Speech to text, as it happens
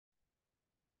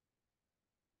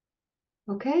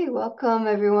Okay, welcome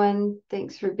everyone.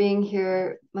 Thanks for being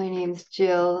here. My name's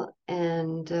Jill,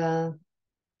 and I'm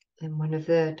one of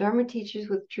the Dharma teachers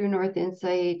with True North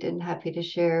Insight, and happy to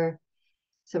share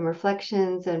some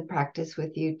reflections and practice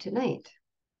with you tonight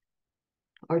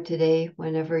or today,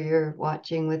 whenever you're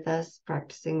watching with us,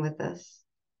 practicing with us.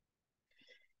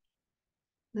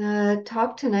 The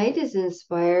talk tonight is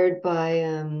inspired by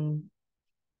an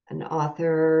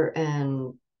author,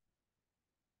 and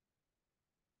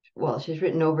well, she's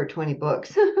written over 20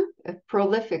 books, a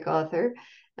prolific author,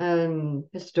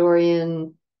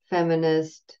 historian,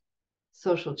 feminist,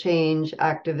 social change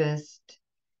activist,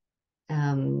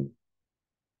 are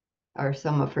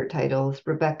some of her titles.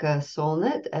 Rebecca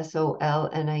Solnit,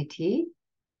 Solnit,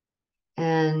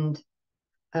 and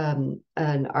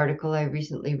an article I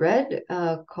recently read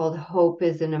called Hope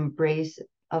is an Embrace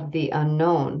of the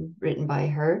Unknown, written by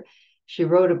her. She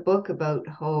wrote a book about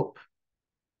hope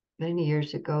many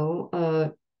years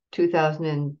ago,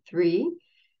 2003,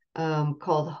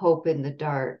 called Hope in the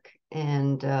Dark.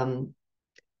 And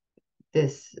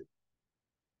this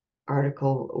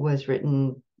article was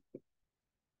written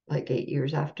like 8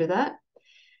 years after that.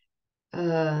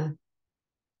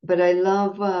 But I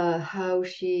love how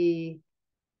she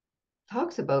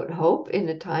talks about hope in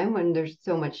a time when there's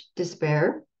so much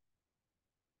despair,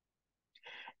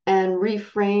 and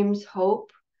reframes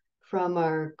hope from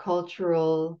our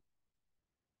cultural,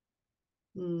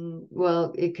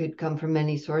 well, it could come from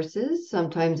many sources.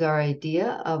 Sometimes our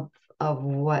idea of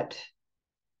what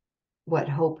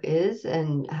hope is,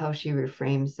 and how she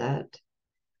reframes that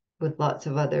with lots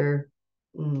of other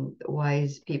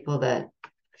wise people that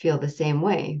feel the same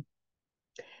way.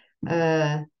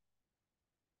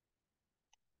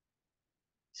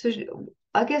 So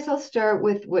I guess I'll start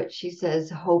with what she says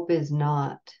hope is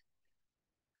not.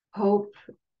 Hope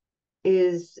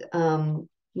is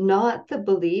not the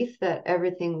belief that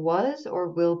everything was or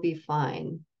will be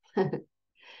fine.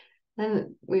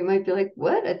 And we might be like,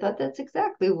 what? I thought that's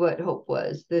exactly what hope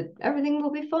was, that everything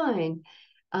will be fine.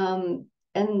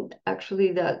 And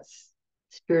actually, that's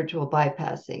spiritual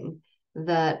bypassing.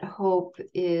 That hope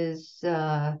is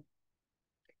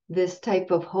this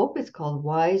type of hope is called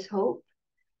wise hope,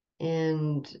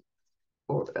 and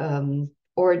or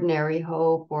ordinary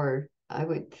hope, or I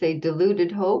would say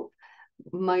deluded hope,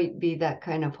 might be that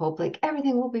kind of hope, like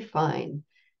everything will be fine.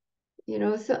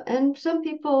 So, and some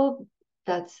people,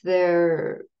 that's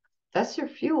their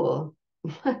fuel.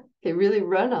 They really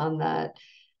run on that.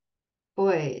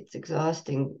 Boy, it's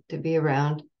exhausting to be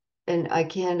around. And I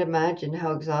can't imagine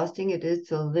how exhausting it is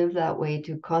to live that way,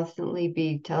 to constantly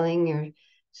be telling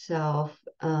yourself,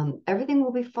 everything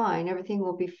will be fine, everything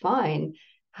will be fine.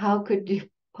 How could you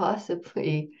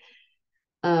possibly,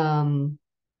 um,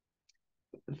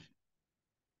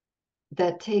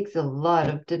 that takes a lot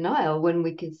of denial when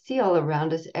we can see all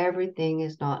around us everything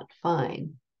is not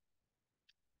fine,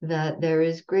 that there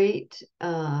is great,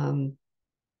 of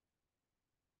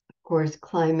course,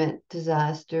 climate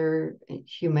disaster,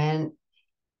 humanity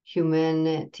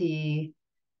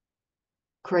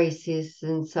crisis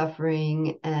and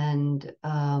suffering, and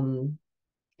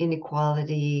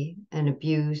inequality and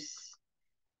abuse.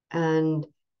 And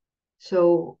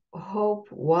so hope,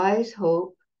 wise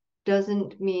hope,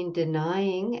 doesn't mean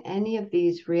denying any of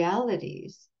these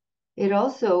realities. It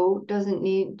also doesn't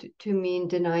need to mean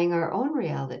denying our own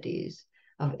realities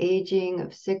of aging,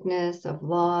 of sickness, of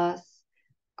loss,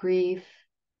 grief,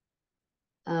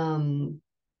 and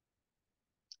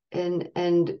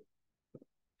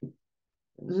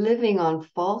living on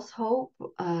false hope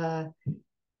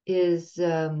is.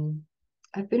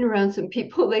 I've been around some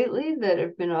people lately that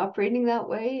have been operating that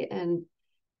way, and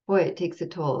boy, it takes a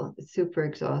toll. It's super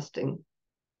exhausting.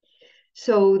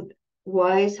 So,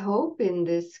 wise hope in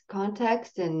this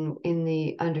context and in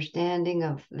the understanding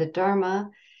of the Dharma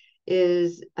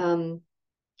is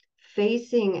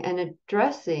facing and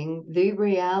addressing the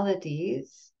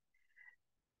realities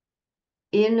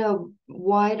in a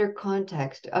wider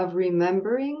context of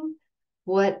remembering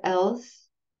what else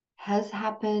has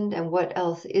happened and what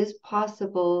else is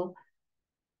possible,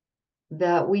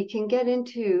 that we can get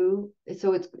into.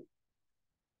 So it's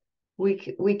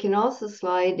we can also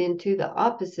slide into the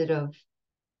opposite of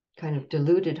kind of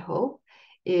deluded hope,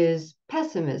 is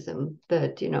pessimism,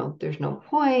 that there's no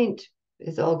point,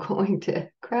 it's all going to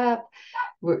crap.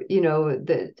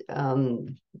 That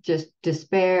just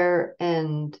despair,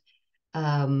 and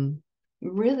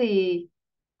really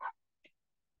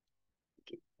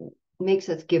makes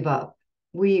us give up.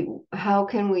 How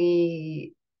can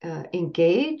we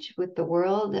engage with the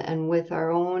world and with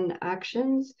our own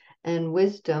actions and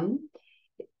wisdom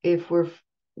if we're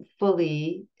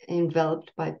fully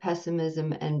enveloped by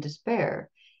pessimism and despair.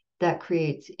 That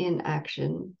creates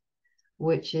inaction,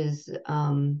 which is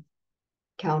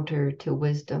counter to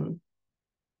wisdom.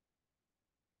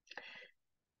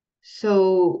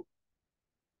 So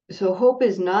hope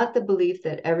is not the belief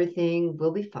that everything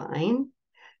will be fine.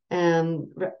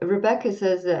 Rebecca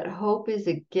says that hope is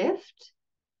a gift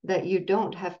that you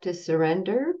don't have to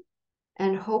surrender,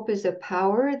 and hope is a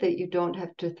power that you don't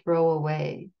have to throw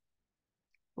away.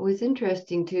 It was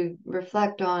interesting to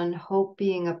reflect on hope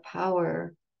being a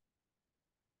power.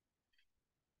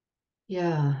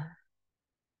 Yeah.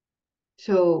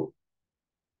 So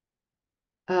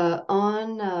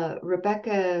on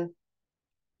Rebecca,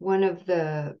 one of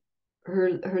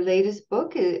her latest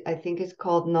book, I think, is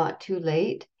called Not Too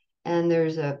Late, and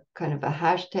there's a kind of a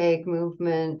hashtag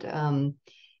movement,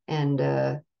 and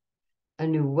a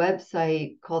new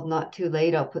website called Not Too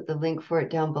Late. I'll put the link for it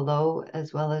down below,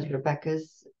 as well as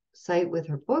Rebecca's site with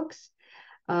her books.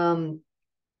 And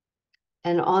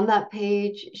on that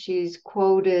page, she's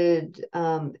quoted,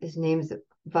 his name's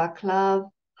Václav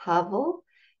Havel.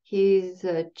 He's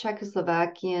a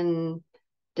Czechoslovakian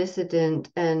dissident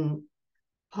and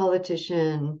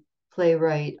politician,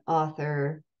 playwright,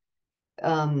 author,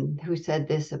 who said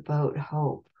this about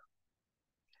hope.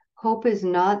 Hope is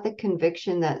not the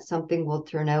conviction that something will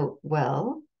turn out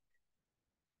well,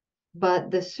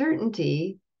 but the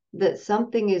certainty that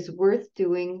something is worth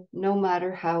doing no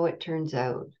matter how it turns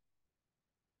out.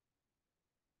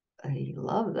 I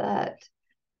love that.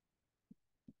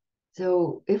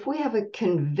 So if we have a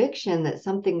conviction that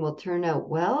something will turn out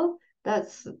well,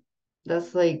 that's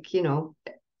like,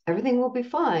 everything will be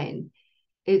fine.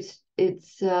 It's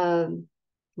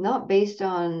not based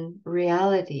on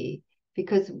reality,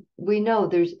 because we know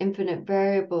there's infinite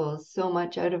variables, so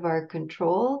much out of our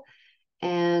control,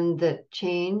 and that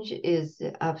change is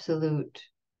the absolute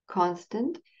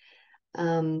constant.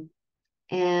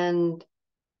 And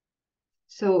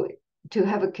so to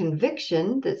have a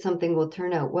conviction that something will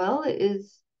turn out well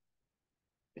is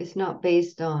not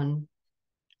based on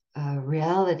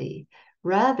reality.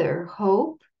 Rather,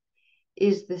 hope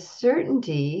is the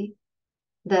certainty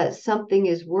that something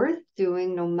is worth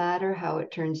doing no matter how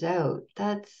it turns out.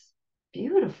 That's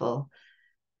beautiful.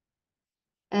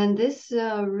 And this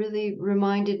really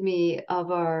reminded me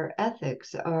of our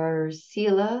ethics, our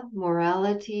sila,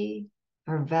 morality,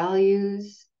 our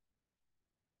values.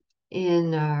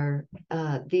 In our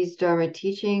these Dharma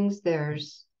teachings,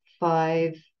 there's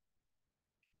 5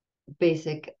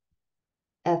 basic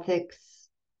ethics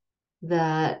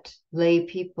that lay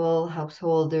people,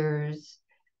 householders,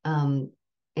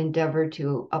 endeavor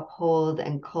to uphold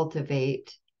and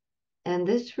cultivate. And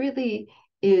this really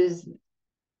is,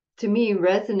 to me,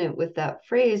 resonant with that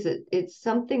phrase. It's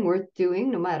something worth doing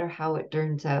no matter how it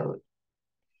turns out.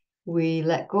 We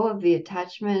let go of the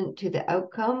attachment to the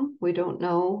outcome. We don't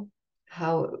know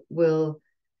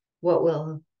what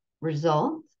will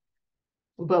result,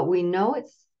 but we know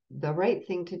it's the right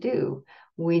thing to do.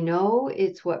 We know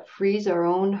it's what frees our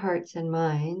own hearts and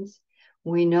minds.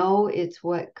 We know it's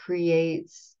what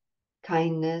creates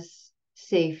kindness,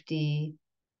 safety.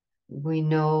 We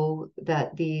know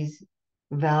that these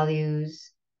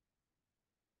values,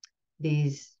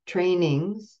 these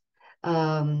trainings,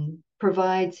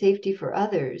 provide safety for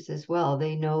others as well.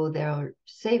 They know they're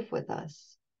safe with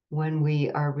us when we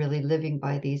are really living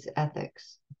by these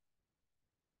ethics.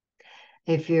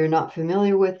 If you're not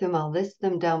familiar with them, I'll list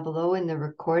them down below in the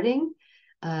recording.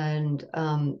 And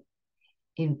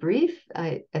in brief,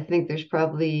 I think there's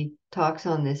probably talks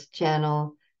on this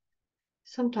channel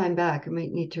sometime back. I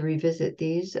might need to revisit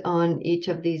these on each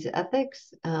of these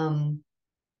ethics.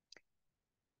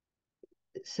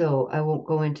 So I won't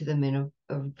go into them in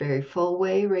a very full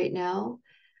way right now.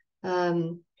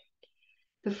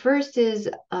 The first is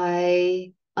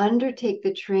I undertake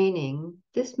the training.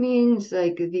 This means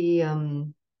like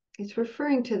it's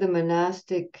referring to the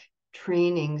monastic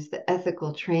trainings, the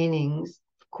ethical trainings.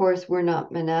 Of course, we're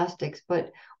not monastics,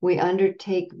 but we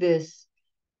undertake this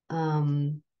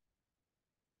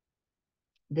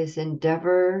this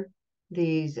endeavor,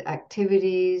 these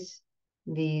activities,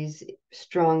 these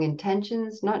strong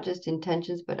intentions, not just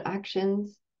intentions, but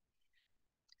actions.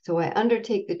 So I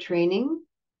undertake the training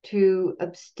to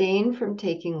abstain from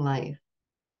taking life.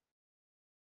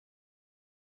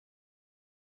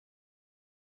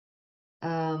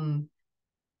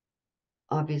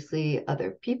 Obviously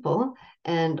other people,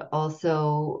 and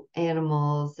also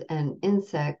animals and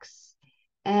insects,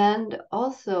 and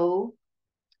also,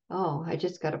 oh, I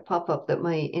just got a pop-up that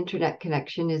my internet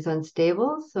connection is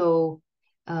unstable, so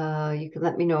you can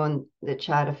let me know in the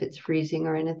chat if it's freezing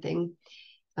or anything.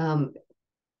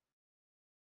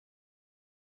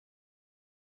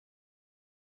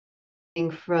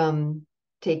 from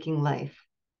taking life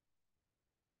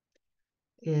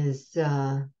is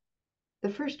the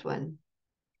first one.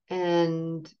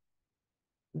 And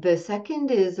the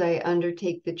second is I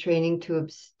undertake the training to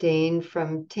abstain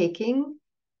from taking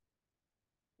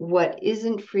what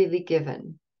isn't freely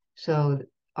given. So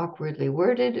awkwardly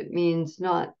worded, it means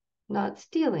not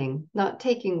stealing, not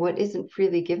taking what isn't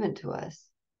freely given to us.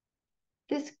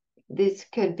 This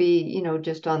could be,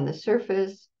 just on the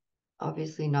surface,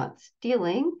 obviously not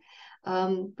stealing,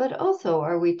 but also,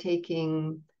 are we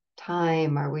taking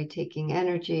time? Are we taking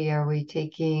energy? Are we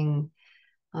taking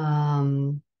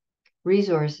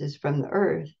resources from the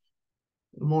earth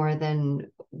more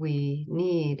than we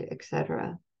need,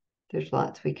 etc.? There's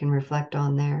lots we can reflect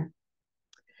on there.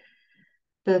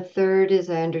 The third is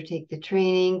I undertake the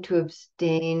training to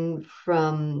abstain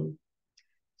from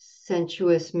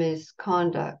sensuous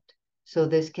misconduct. So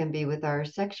this can be with our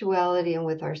sexuality and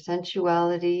with our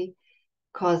sensuality,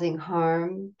 causing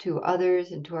harm to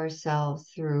others and to ourselves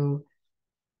through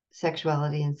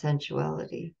sexuality and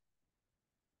sensuality.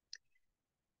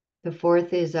 The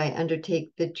fourth is I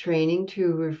undertake the training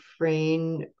to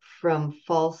refrain from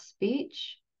false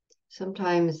speech.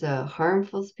 Sometimes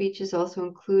harmful speech is also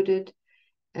included,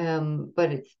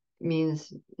 but it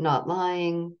means not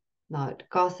lying, not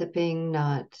gossiping,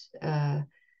 not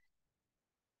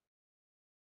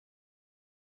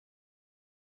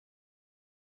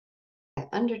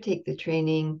undertake the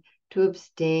training to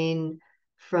abstain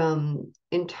from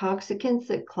intoxicants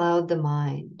that cloud the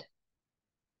mind.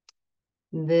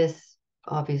 This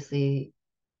obviously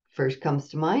first comes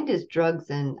to mind is drugs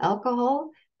and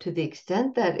alcohol, to the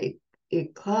extent that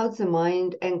it clouds the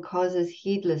mind and causes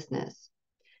heedlessness.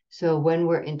 So when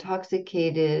we're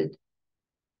intoxicated,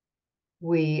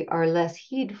 we are less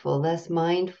heedful, less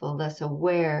mindful, less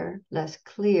aware, less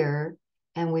clear,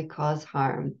 and we cause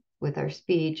harm with our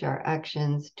speech, our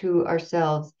actions to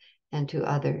ourselves and to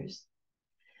others.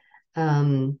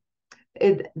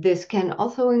 This can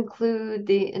also include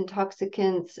the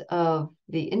intoxicants of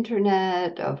the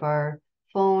internet, of our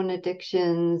phone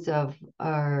addictions, of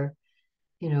our,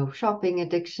 shopping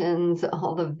addictions,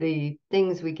 all of the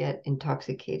things we get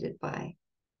intoxicated by,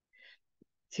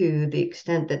 to the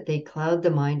extent that they cloud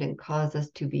the mind and cause us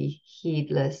to be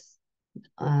heedless,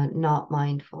 not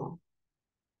mindful.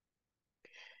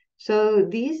 So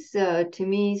these, to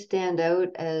me, stand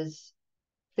out as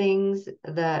things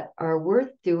that are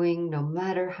worth doing no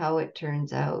matter how it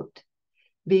turns out,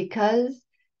 because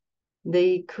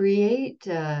they create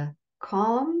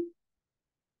calm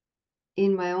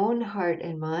in my own heart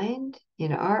and mind,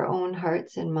 in our own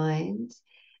hearts and minds,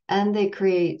 and they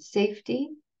create safety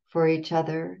for each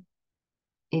other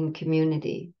in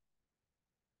community.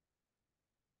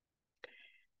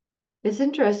 It's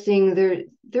interesting,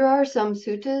 there are some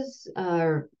suttas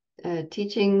or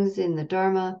teachings in the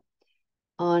Dharma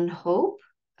on hope.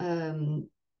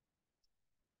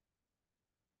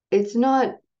 It's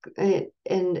not, and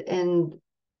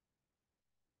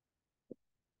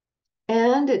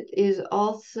it is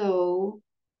also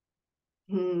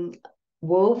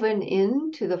woven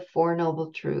into the Four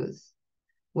Noble Truths,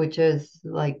 which is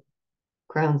like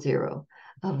ground zero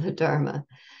of the Dharma.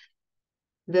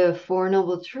 The Four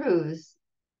Noble Truths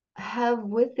have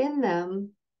within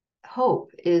them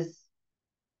hope is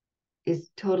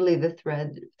totally the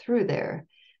thread through there.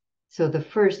 So the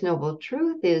first noble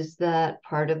truth is that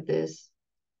part of this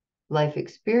life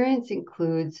experience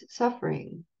includes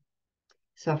suffering.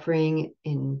 Suffering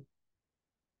in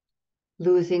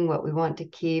losing what we want to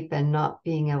keep and not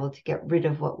being able to get rid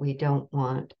of what we don't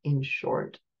want, in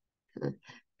short.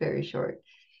 Very short.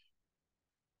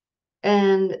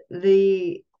 And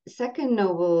the second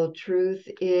noble truth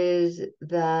is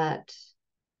that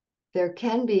there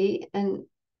can be an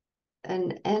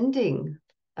ending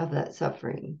of that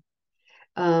suffering.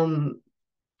 No,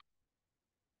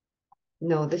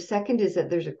 the second is that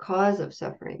there's a cause of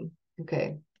suffering.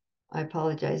 Okay, I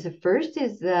apologize. The first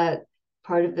is that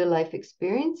part of the life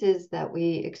experience is that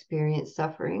we experience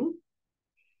suffering.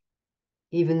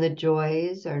 Even the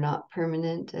joys are not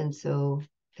permanent, and so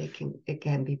it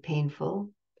can be painful.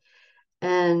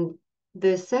 And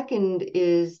the second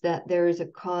is that there is a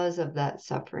cause of that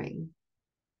suffering.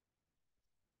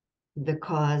 The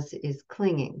cause is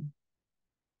clinging.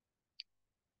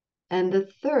 And the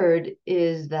third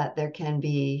is that there can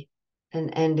be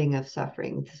an ending of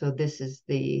suffering. So this is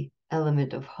the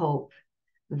element of hope,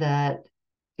 that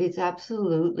it's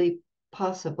absolutely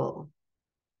possible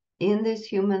in this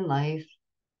human life,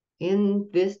 in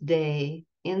this day,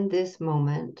 in this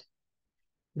moment,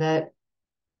 that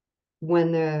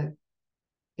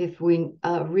if we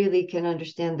really can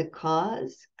understand the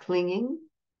cause, clinging,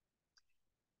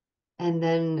 and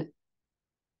then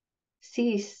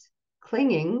cease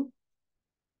clinging,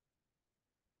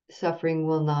 suffering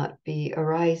will not be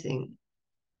arising.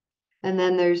 And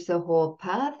then there's the whole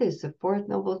path is the fourth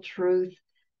noble truth,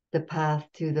 the path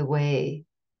to the way,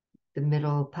 the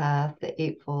middle path, the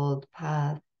eightfold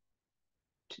path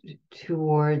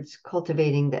towards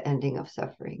cultivating the ending of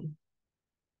suffering.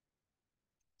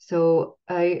 So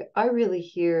I really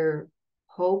hear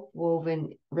hope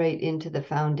woven right into the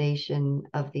foundation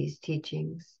of these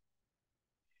teachings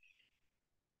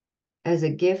as a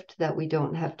gift that we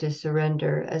don't have to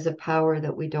surrender, as a power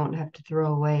that we don't have to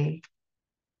throw away.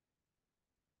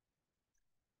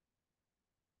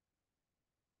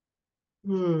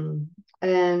 And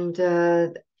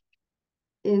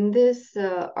in this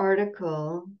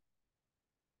article,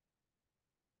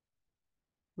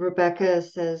 Rebecca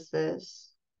says this.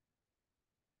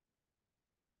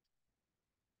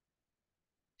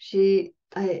 I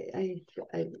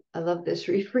love this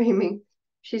reframing.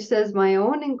 She says, my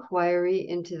own inquiry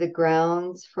into the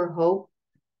grounds for hope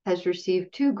has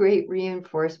received two great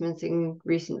reinforcements in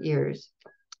recent years.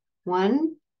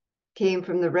 One came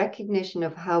from the recognition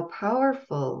of how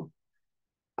powerful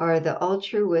are the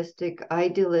altruistic,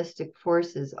 idealistic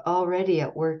forces already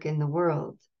at work in the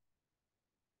world.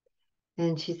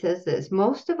 And she says this,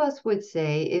 most of us would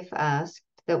say, if asked,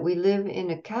 that we live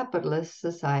in a capitalist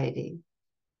society.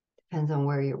 Depends on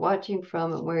where you're watching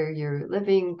from and where you're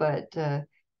living, but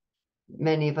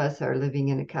many of us are living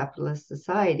in a capitalist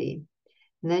society.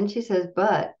 And then she says,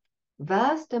 but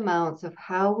vast amounts of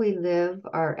how we live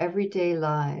our everyday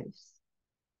lives,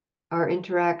 our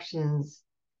interactions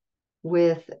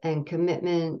with and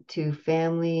commitment to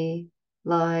family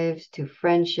lives, to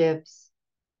friendships,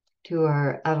 to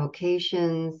our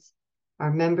avocations,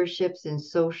 our memberships in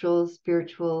social,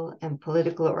 spiritual, and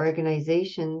political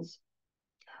organizations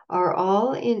are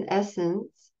all in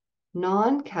essence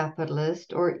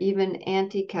non-capitalist or even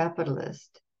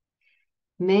anti-capitalist,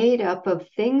 made up of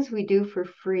things we do for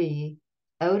free,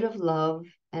 out of love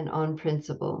and on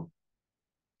principle.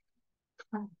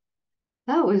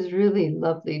 That was really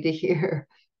lovely to hear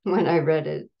when I read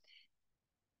it.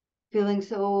 Feeling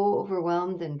so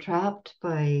overwhelmed and trapped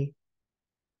by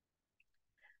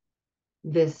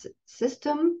this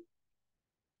system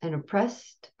and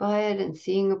oppressed by it and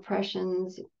seeing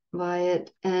oppressions by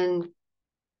it. And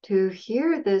to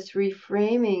hear this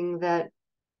reframing that,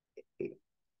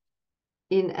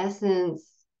 in essence,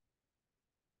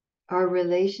 our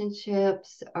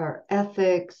relationships, our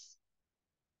ethics,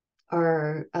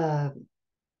 our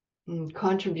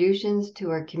contributions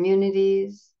to our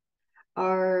communities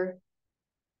are,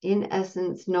 in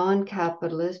essence,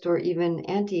 non-capitalist or even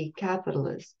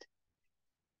anti-capitalist.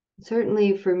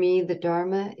 Certainly for me, the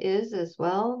Dharma is as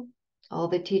well. All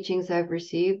the teachings I've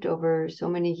received over so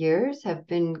many years have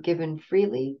been given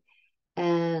freely,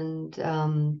 and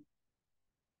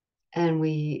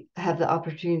we have the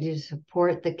opportunity to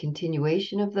support the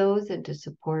continuation of those and to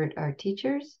support our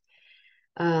teachers.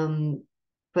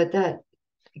 But that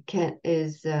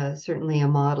is certainly a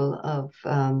model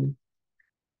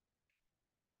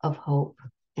of hope,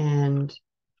 and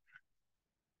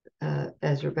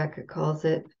as Rebecca calls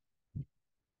it.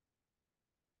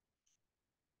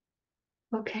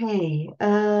 Okay,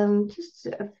 just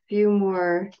a few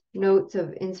more notes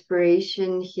of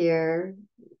inspiration here.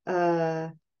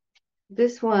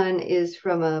 This one is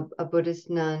from a Buddhist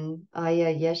nun,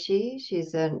 Aya Yeshi.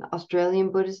 She's an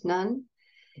Australian Buddhist nun.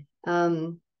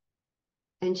 And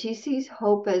she sees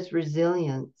hope as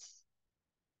resilience.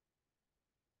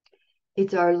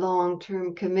 It's our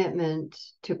long-term commitment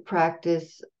to the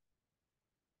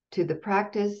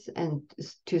practice and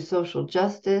to social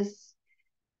justice,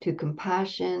 to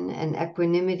compassion and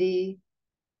equanimity,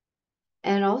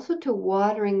 and also to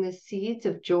watering the seeds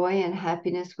of joy and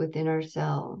happiness within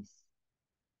ourselves.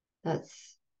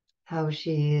 That's how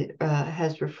she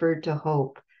has referred to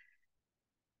hope.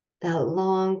 That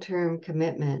long-term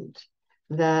commitment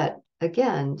that,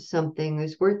 again, something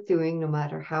is worth doing no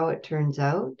matter how it turns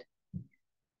out.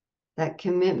 That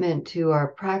commitment to our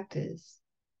practice,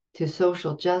 to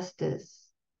social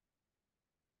justice,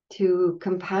 to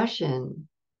compassion,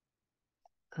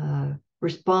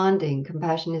 responding.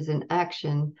 Compassion is an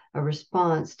action, a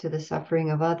response to the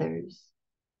suffering of others.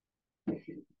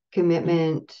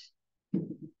 Commitment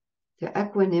to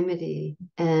equanimity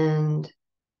and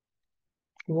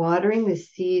watering the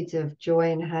seeds of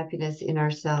joy and happiness in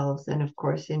ourselves and, of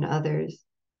course, in others.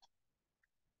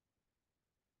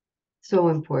 So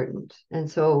important and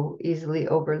so easily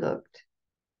overlooked.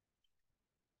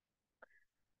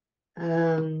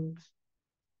 And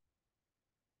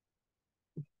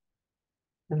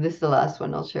this is the last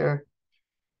one I'll share.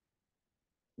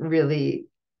 really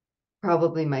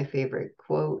probably my favorite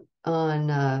quote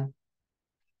on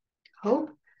hope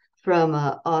from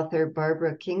author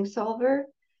Barbara Kingsolver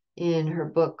in her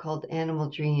book called Animal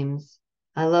Dreams.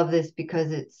 I love this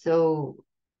because it's so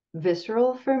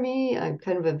visceral for me. I'm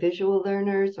kind of a visual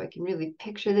learner, so I can really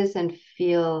picture this and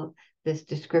feel this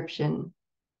description.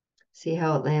 See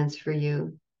how it lands for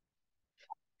you.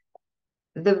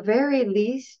 The very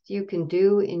least you can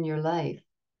do in your life,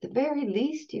 the very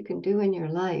least you can do in your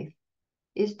life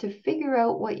is to figure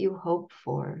out what you hope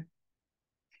for.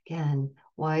 Again,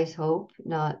 wise hope,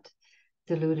 not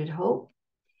deluded hope.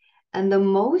 And the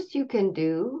most you can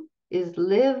do is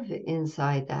live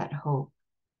inside that hope,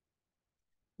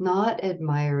 not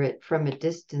admire it from a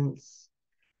distance,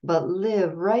 but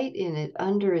live right in it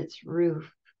under its roof.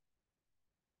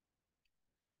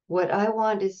 What I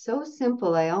want is so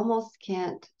simple, I almost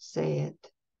can't say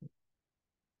it.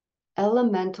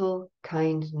 Elemental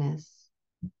kindness.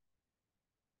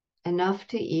 Enough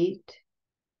to eat,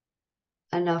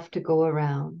 enough to go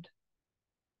around.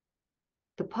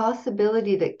 The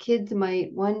possibility that kids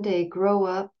might one day grow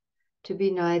up to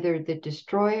be neither the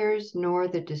destroyers nor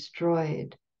the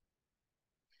destroyed.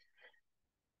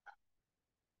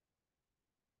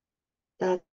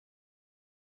 That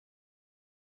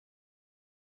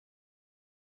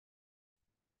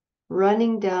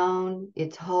running down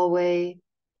its hallway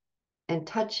and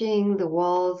touching the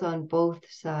walls on both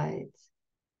sides.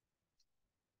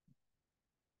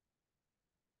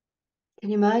 Can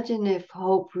you imagine if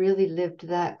hope really lived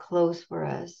that close for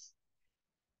us?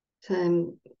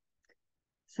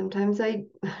 Sometimes I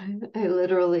I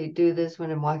literally do this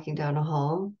when I'm walking down a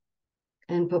hall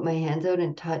and put my hands out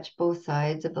and touch both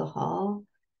sides of the hall.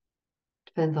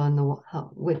 Depends on the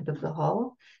width of the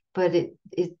hall. But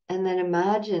and then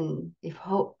imagine if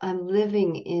hope, I'm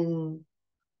living in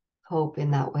hope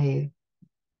in that way,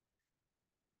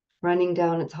 running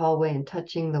down its hallway and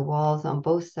touching the walls on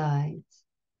both sides,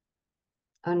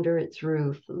 under its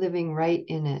roof, living right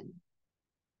in it.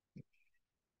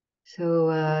 So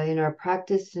in our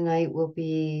practice tonight, we'll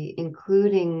be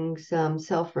including some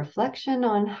self-reflection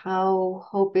on how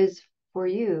hope is for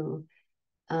you,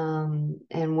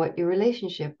 and what your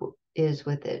relationship is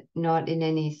with it. Not in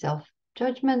any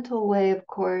self-judgmental way, of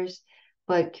course,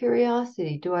 but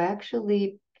curiosity. Do I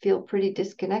actually feel pretty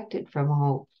disconnected from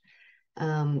hope?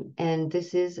 And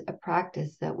this is a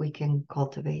practice that we can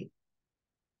cultivate.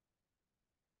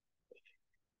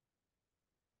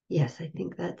 Yes, I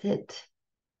think that's it.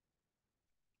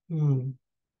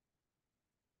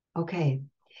 Okay.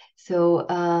 So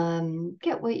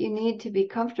get what you need to be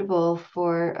comfortable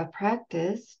for a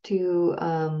practice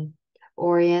to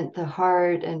orient the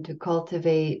heart and to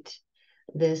cultivate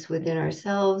this within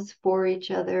ourselves, for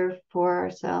each other, for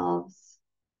ourselves.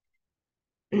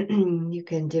 You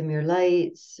can dim your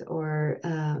lights, or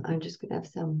I'm just going to have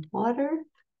some water.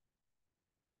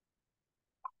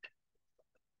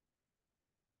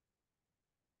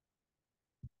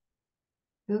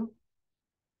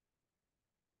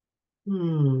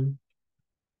 Ooh.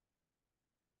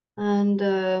 And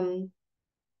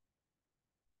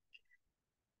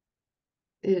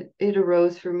it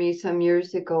arose for me some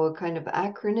years ago, a kind of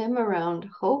acronym around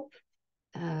hope.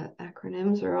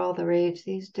 Acronyms are all the rage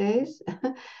these days.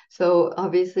 So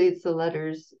obviously it's the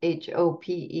letters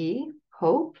HOPE,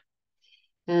 hope.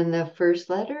 And the first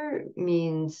letter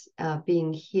means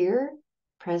being here,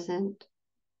 present.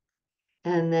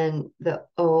 And then the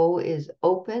O is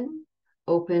open,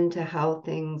 open to how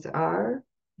things are.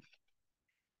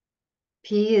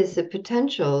 P is the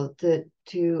potential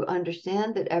to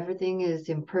understand that everything is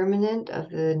impermanent, of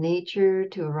the nature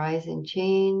to arise and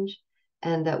change,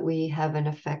 and that we have an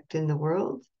effect in the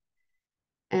world.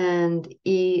 And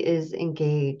E is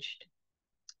engaged,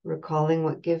 recalling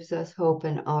what gives us hope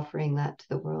and offering that to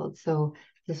the world. So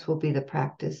this will be the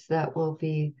practice that we'll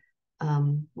be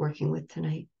working with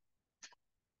tonight.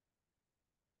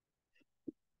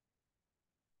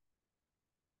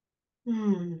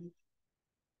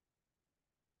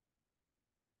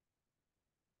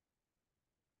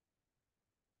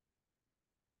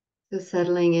 So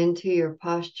settling into your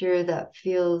posture that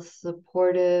feels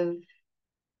supportive,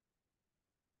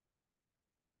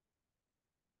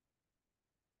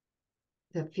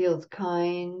 that feels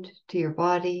kind to your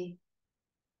body.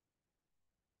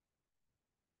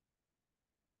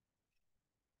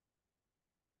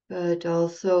 But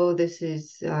also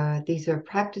these are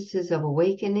practices of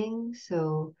awakening,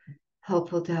 so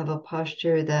helpful to have a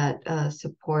posture that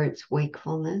supports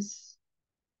wakefulness.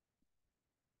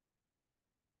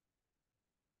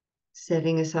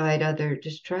 Setting aside other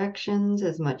distractions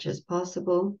as much as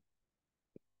possible.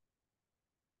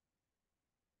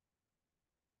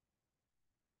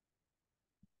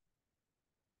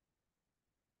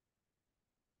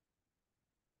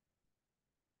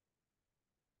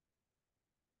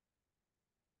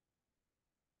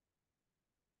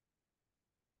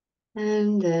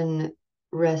 And then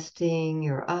resting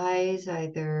your eyes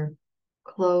either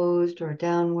closed or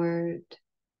downward.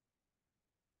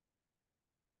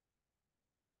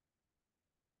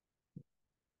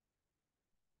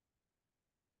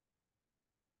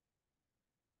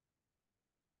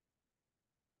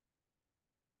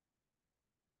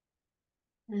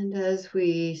 And as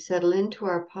we settle into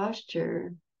our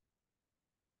posture,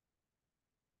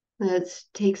 let's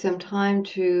take some time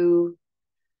to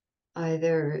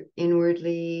either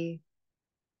inwardly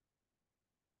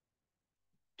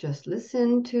just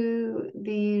listen to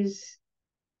these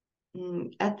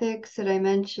ethics that I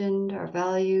mentioned, our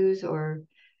values, or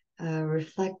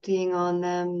reflecting on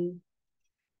them,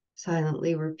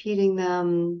 silently repeating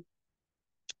them,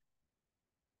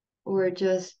 or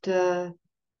just mm,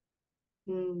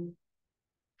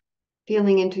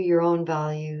 feeling into your own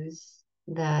values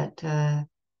that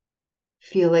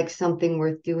feel like something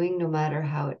worth doing no matter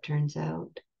how it turns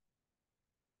out.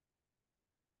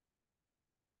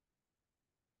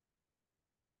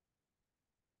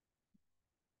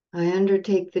 I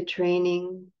undertake the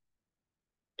training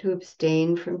to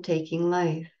abstain from taking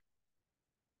life.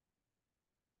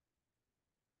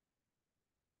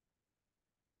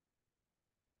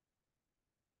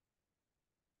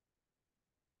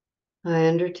 I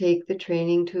undertake the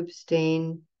training to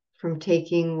abstain from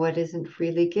taking what isn't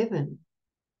freely given.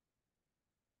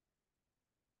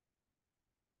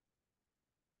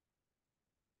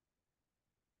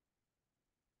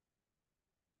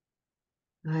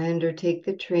 I undertake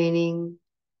the training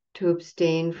to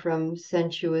abstain from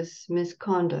sensuous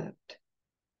misconduct.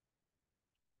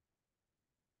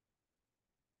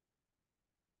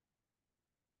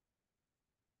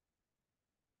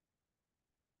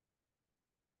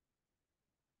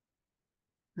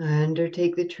 I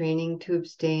undertake the training to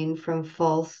abstain from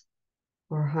false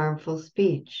or harmful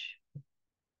speech.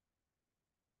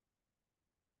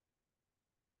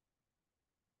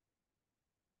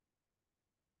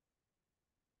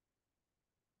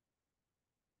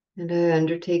 And I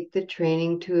undertake the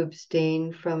training to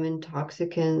abstain from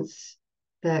intoxicants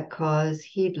that cause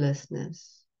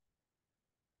heedlessness.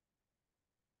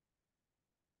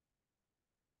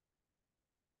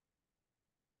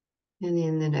 And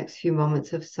in the next few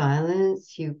moments of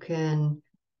silence, you can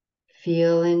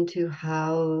feel into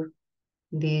how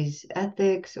these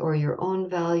ethics or your own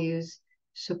values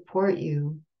support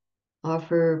you,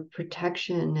 offer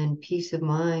protection and peace of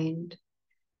mind,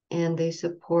 and they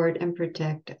support and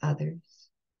protect others.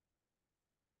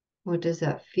 What does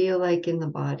that feel like in the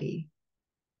body,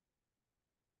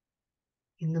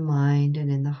 in the mind,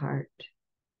 and in the heart?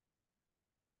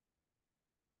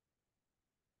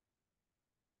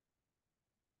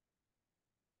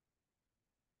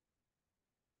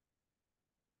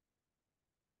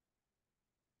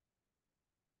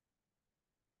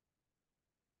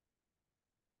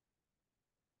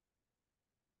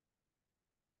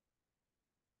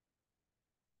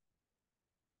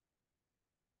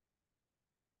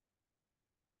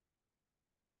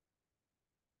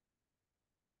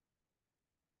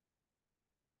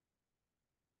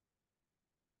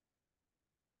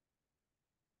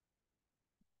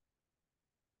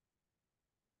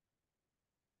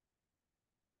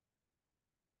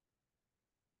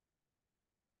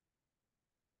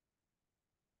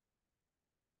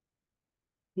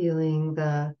 Feeling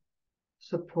the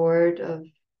support of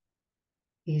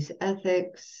these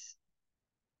ethics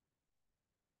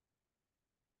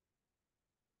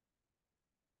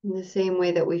in the same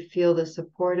way that we feel the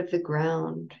support of the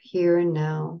ground here and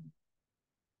now.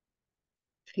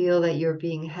 Feel that you're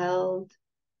being held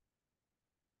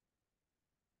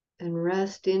and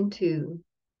rest into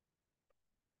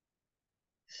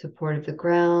support of the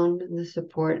ground and the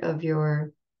support of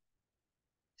your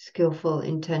skillful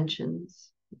intentions.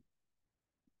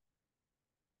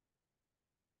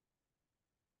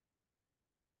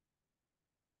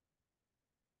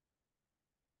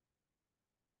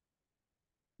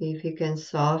 See if you can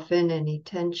soften any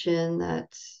tension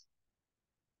that's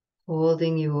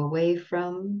holding you away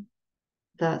from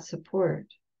that support.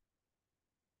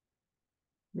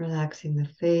 Relaxing the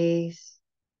face,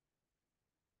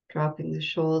 dropping the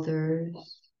shoulders,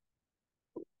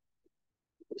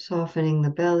 softening the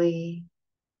belly,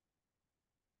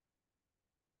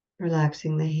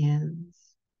 relaxing the hands.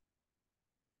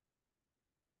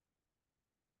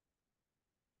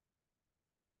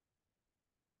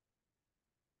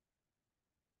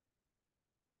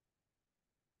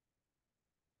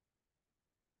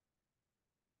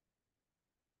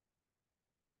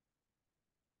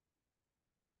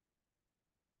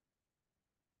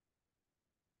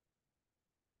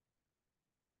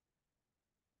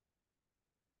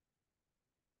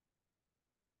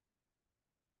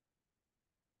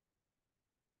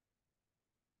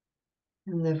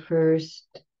 And the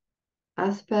first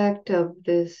aspect of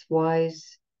this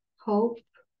wise hope,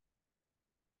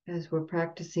 as we're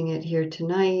practicing it here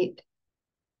tonight,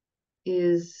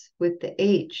 is with the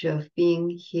H of being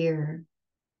here,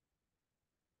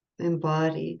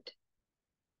 embodied.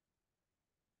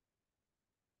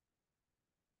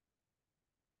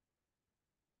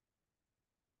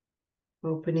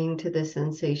 Opening to the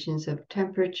sensations of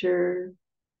temperature,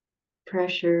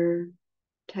 pressure,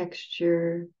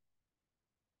 texture,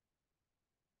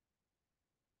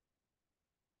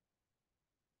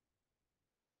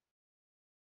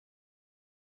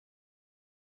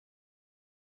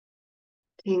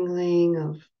 tingling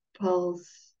of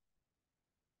pulse,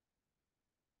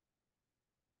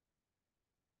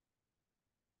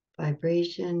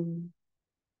 vibration.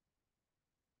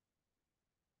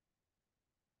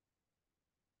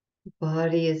 The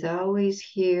body is always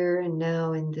here and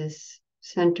now in this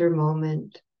center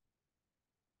moment.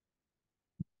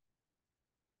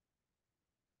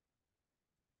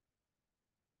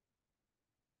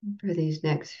 For these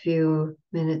next few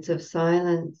minutes of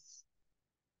silence,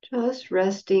 just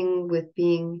resting with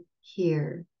being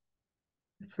here,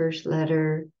 the first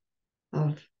letter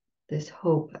of this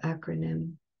HOPE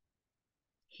acronym,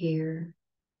 here.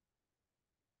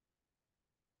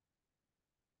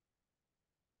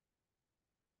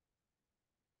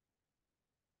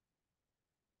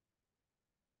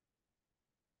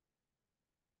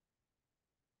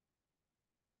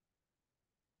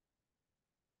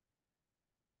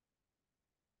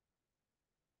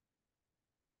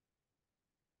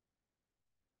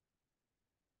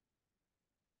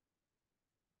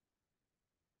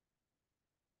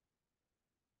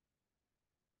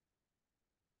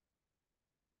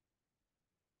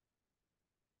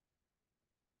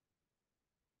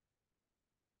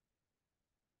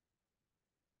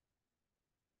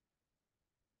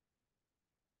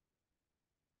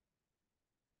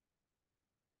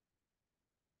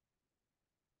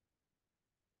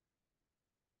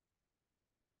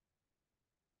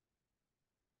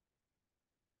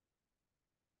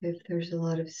 If there's a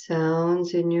lot of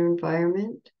sounds in your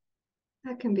environment,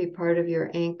 that can be part of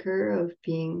your anchor of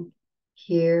being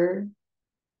here.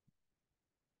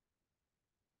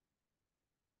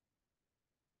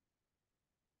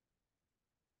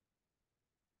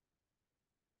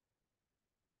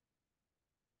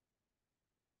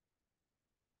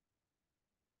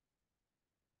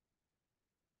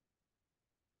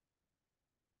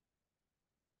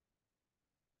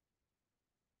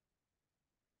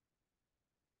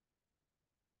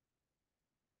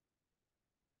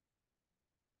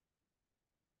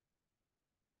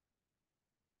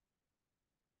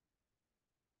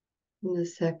 And the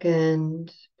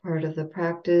second part of the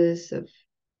practice of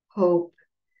hope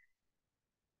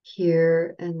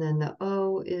here, and then the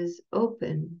O is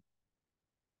open,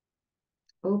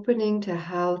 opening to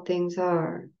how things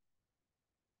are.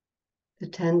 The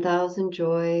 10,000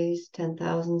 joys,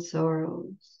 10,000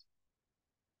 sorrows.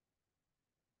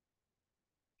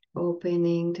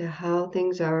 Opening to how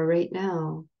things are right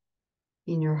now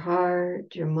in your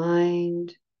heart, your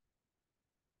mind,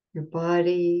 your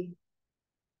body,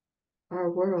 our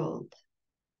world.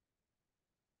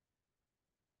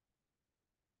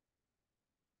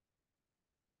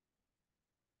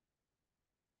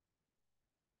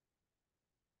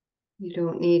 You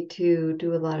don't need to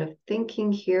do a lot of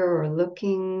thinking here or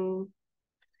looking.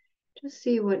 Just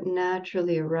see what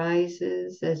naturally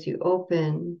arises as you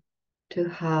open to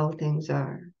how things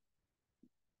are.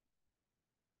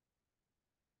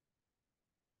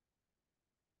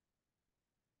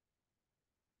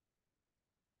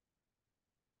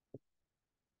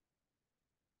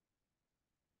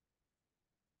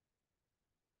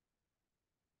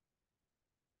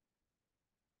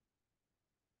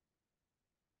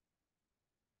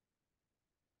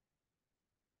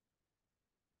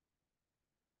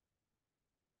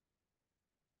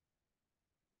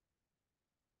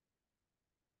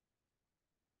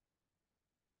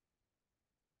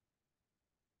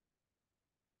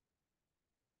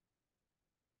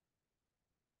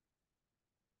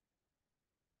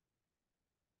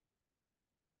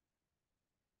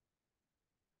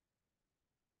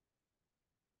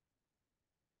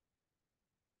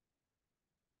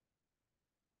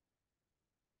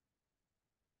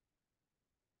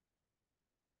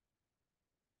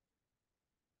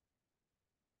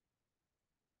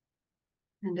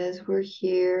 And as we're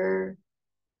here,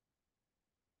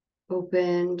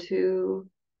 open to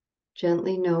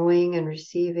gently knowing and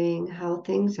receiving how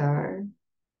things are,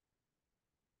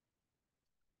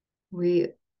 we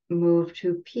move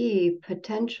to P,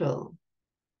 potential,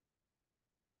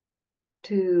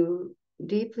 to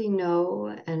deeply know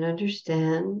and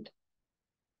understand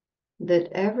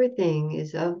that everything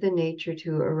is of the nature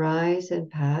to arise and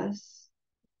pass,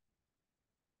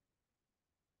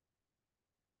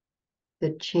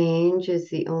 that change is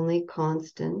the only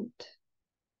constant,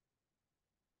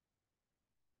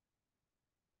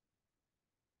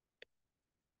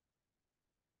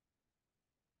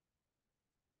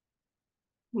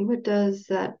 what does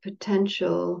that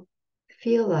potential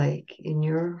feel like in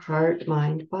your heart,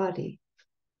 mind, body?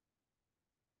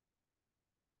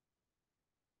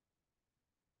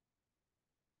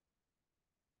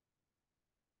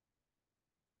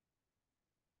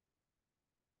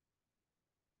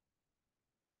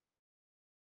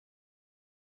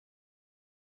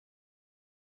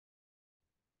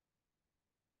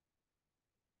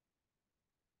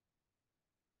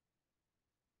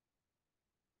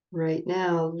 Right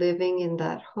now, living in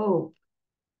that hope,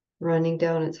 running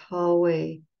down its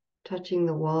hallway, touching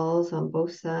the walls on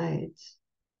both sides.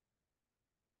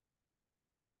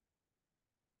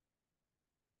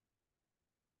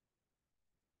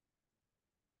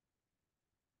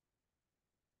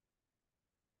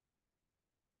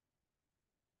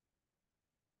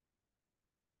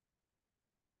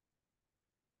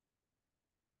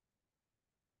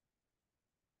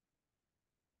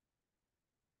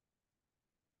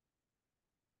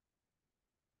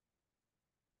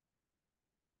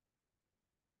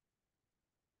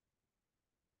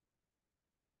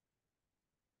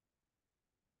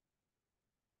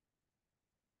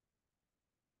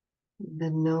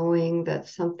 The knowing that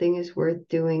something is worth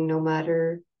doing no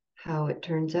matter how it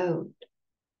turns out.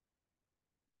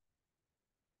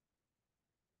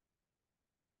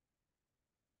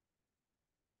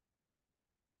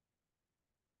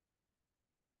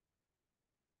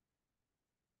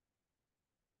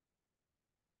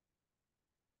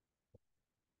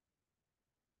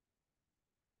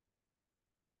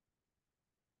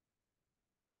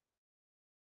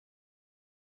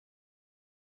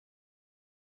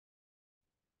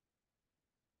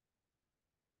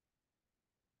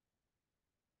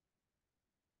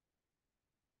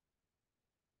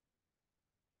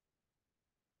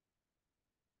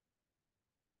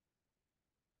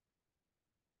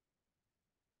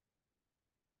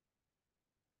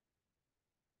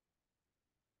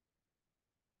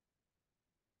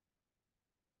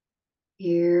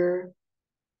 Here,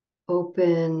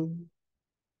 open,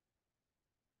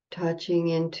 touching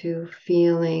into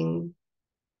feeling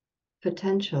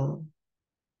potential.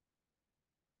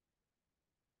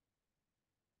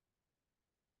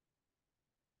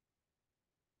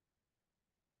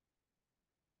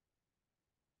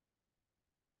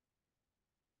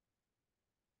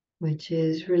 Which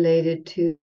is related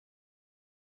to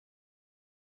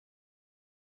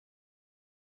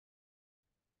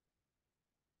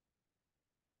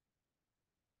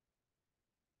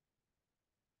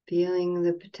feeling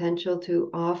the potential to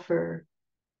offer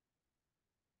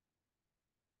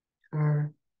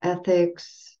our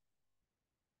ethics,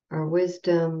 our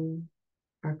wisdom,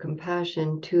 our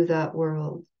compassion to that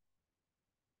world.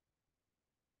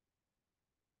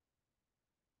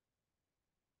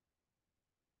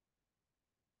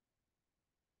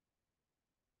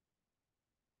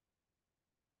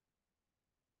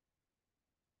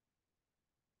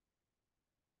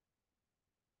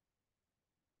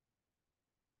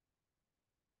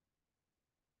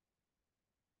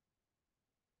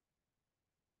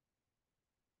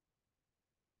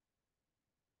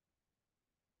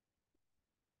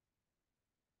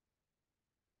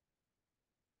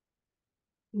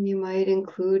 You might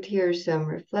include here some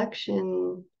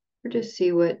reflection or just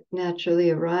see what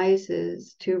naturally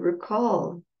arises to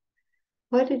recall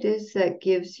what it is that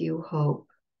gives you hope.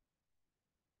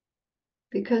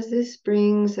 Because this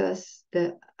brings us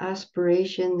the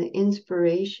aspiration, the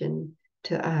inspiration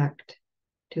to act,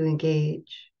 to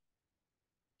engage.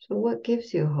 So, what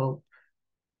gives you hope?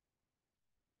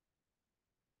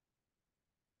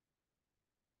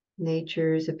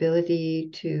 Nature's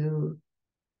ability to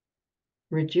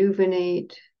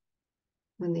rejuvenate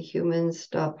when the humans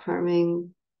stop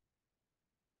harming.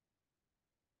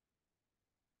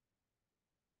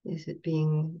 Is it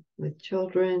being with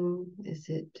children? Is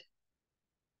it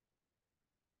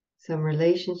some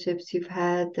relationships you've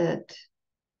had that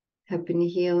have been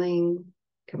healing,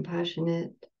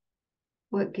 compassionate?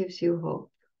 What gives you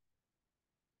hope?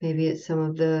 Maybe it's some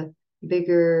of the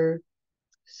bigger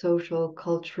social,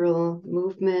 cultural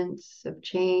movements of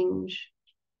change.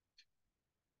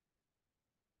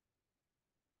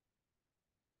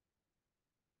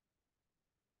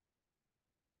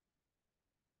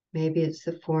 Maybe it's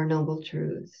the Four Noble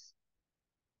Truths.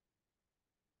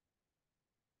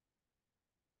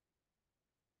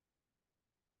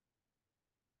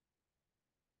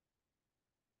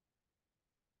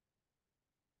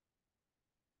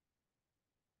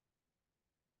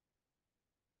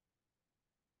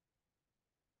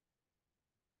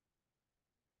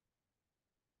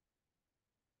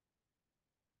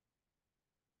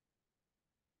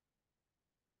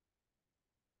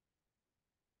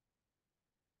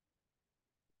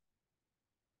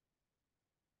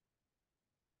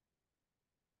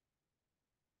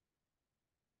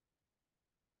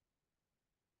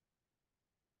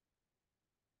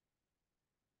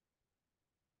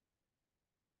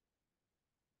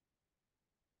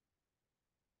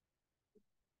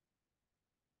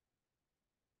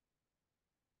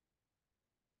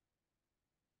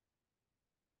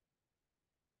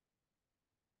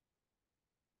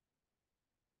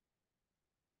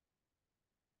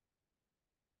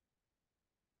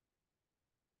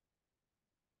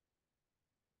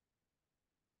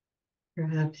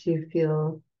 Perhaps you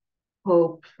feel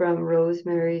hope from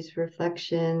Rosemary's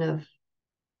reflection of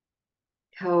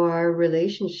how our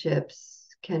relationships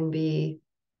can be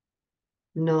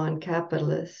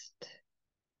non-capitalist,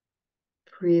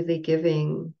 freely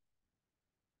giving.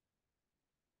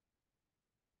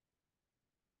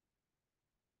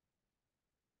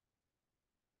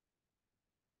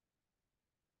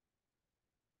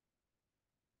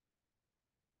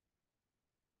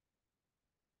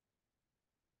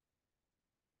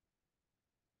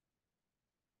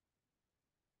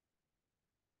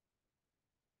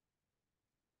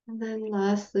 And then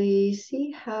lastly,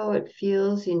 see how it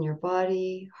feels in your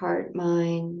body, heart,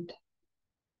 mind,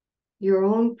 your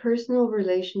own personal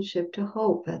relationship to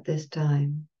hope at this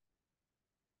time.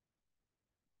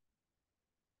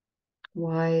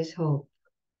 Why is hope?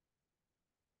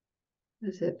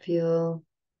 Does it feel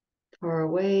far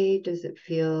away? Does it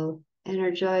feel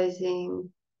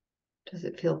energizing? Does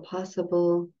it feel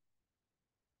possible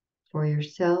for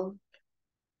yourself,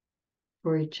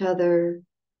 for each other,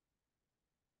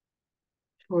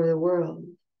 for the world?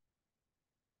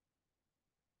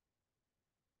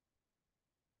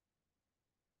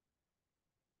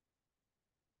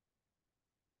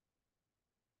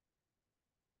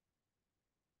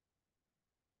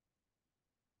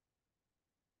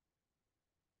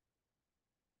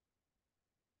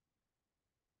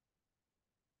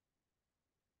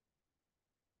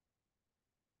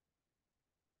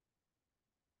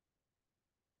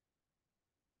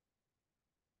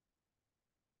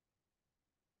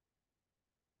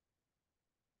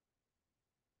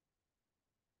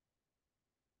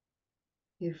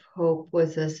 If hope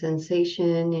was a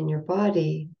sensation in your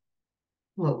body,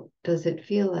 what does it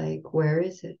feel like? Where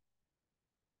is it?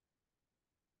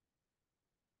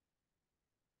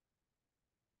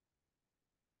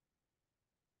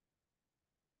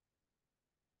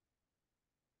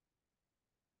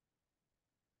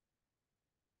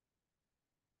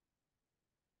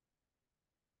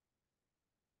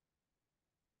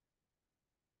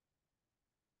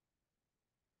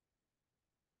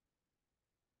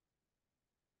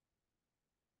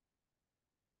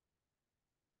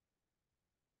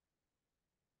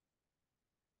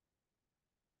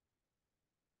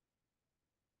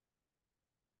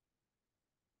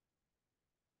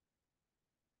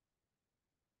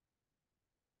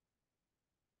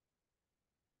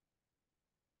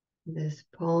 This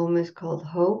poem is called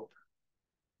Hope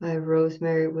by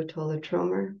Rosemary Watola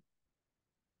Tromer.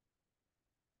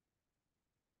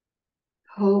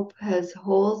 Hope has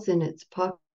holes in its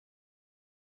pockets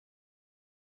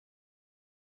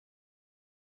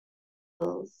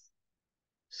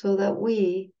so that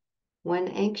we, when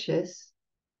anxious,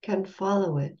 can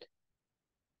follow it.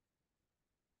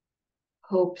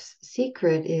 Hope's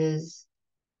secret is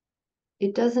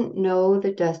it doesn't know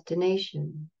the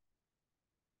destination.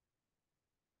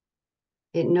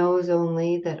 It knows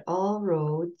only that all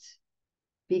roads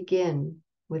begin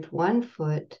with one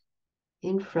foot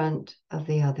in front of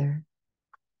the other.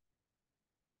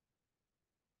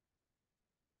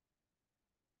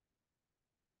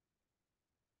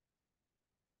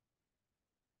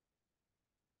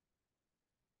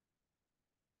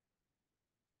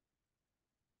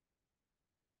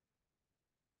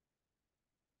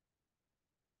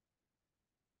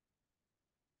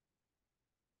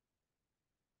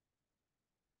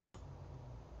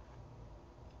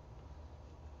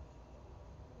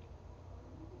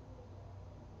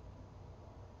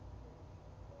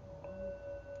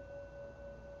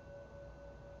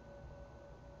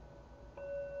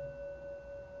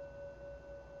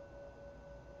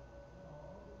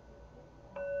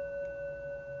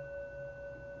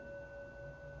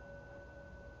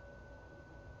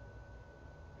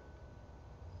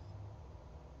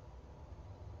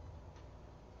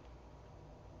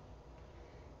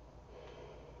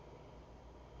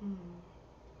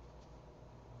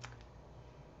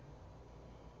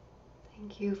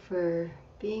 Thank you for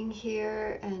being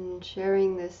here and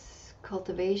sharing this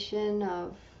cultivation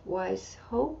of wise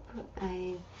hope.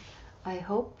 I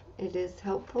hope it is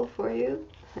helpful for you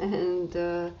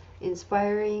and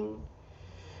inspiring.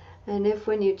 And if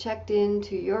when you checked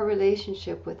into your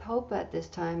relationship with hope at this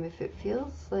time, if it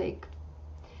feels like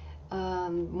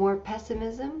more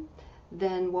pessimism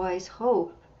than wise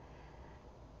hope,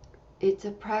 it's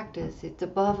a practice, it's a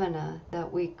bhavana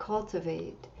that we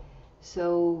cultivate.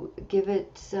 So give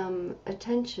it some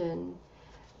attention.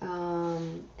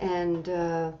 And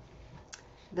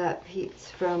that piece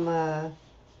from,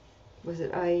 was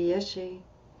it Ayeshe?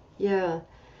 Yeah.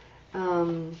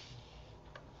 And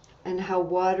how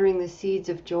watering the seeds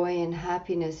of joy and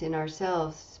happiness in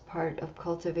ourselves is part of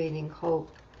cultivating hope.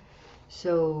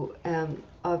 So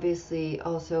obviously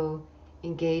also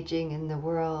engaging in the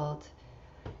world.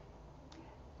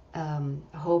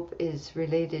 Hope is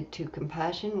related to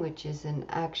compassion, which is an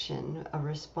action, a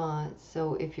response.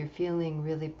 So if you're feeling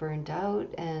really burned out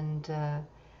and a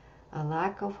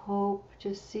lack of hope,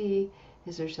 just see,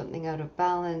 is there something out of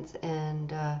balance,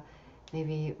 and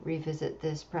maybe revisit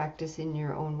this practice in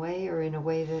your own way or in a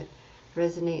way that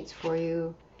resonates for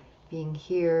you. Being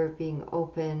here, being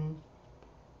open,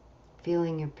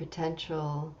 feeling your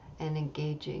potential, and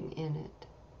engaging in it.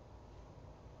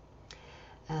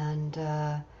 And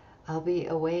I'll be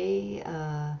away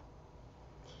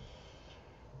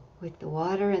with the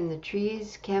water and the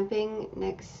trees camping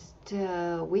next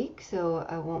week, so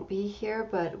I won't be here,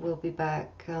 but we'll be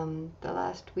back the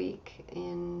last week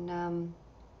in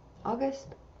August.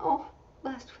 Oh,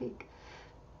 last week.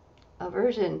 A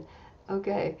version.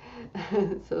 Okay.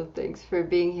 So thanks for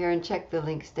being here, and check the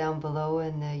links down below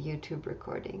in the YouTube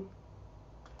recording.